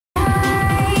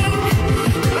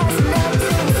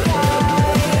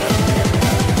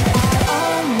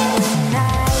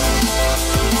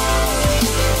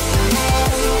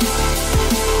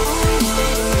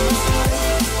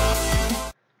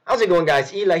going,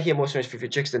 guys? Eli here, most famous FIFA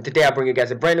Tricks, and today I bring you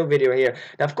guys a brand new video here.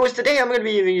 Now, of course, today I'm going to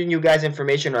be giving you guys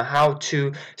information on how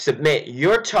to submit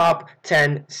your top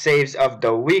 10 saves of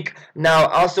the week. Now,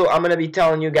 also, I'm going to be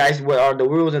telling you guys what are the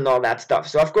rules and all that stuff.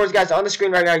 So, of course, guys, on the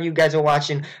screen right now, you guys are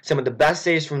watching some of the best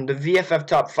saves from the VFF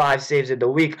top 5 saves of the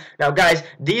week. Now, guys,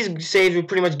 these saves will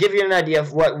pretty much give you an idea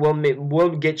of what will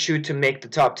get you to make the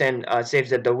top 10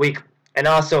 saves of the week, and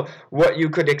also what you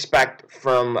could expect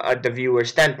from the viewer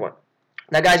standpoint.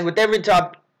 Now, guys, with every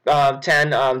top 10,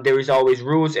 there is always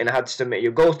rules and how to submit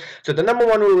your goals. So the number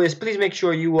one rule is please make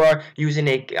sure you are using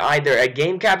either a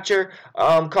game capture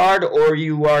card, or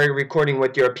you are recording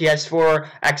with your PS4,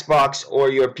 Xbox, or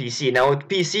your PC. Now with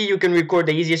PC, you can record.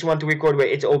 The easiest one to record with,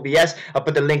 it's OBS. I'll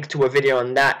put the link to a video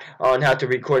on that, on how to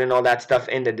record and all that stuff,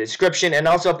 in the description. And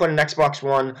also I'll put an Xbox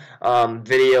One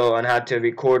video on how to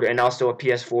record, and also a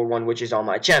PS4 one, which is on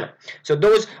my channel. So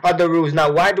those are the rules.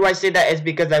 Now, why do I say that? It's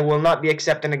because I will not be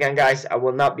accepting, again, guys, I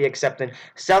will not be accepting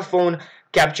cell phone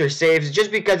capture saves,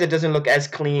 just because it doesn't look as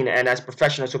clean and as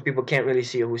professional, so people can't really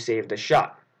see who saved the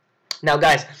shot. Now,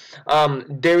 guys,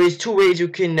 there is two ways you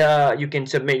can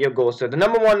submit your goals. So the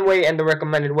number one way and the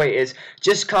recommended way is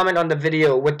just comment on the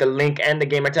video with the link and the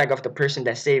gamer tag of the person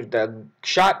that saved the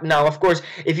shot. Now, of course,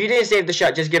 if you didn't save the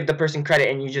shot, just give the person credit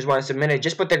and you just want to submit it.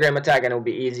 Just put the gamer tag and it'll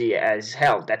be easy as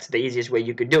hell. That's the easiest way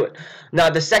you could do it.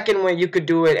 Now, the second way you could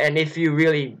do it, and if you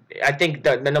really, I think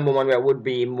the number one way would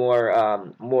be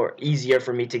more easier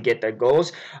for me to get the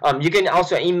goals. You can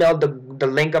also email the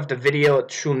link of the video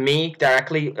to me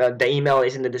directly. The email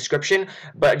is in the description,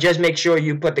 but just make sure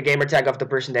you put the gamer tag of the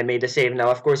person that made the save.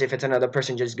 Now, of course, if it's another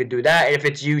person, just do that. If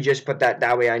it's you, just put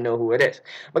that way I know who it is.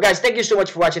 But guys, thank you so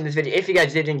much for watching this video. If you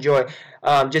guys did enjoy,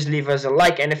 just leave us a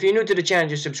like, and if you're new to the channel,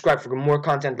 just subscribe for more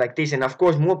content like this, and of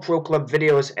course more pro club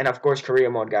videos, and of course career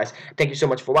mode, guys. Thank you so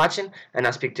much for watching, and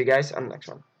I'll speak to you guys on the next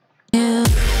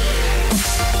one.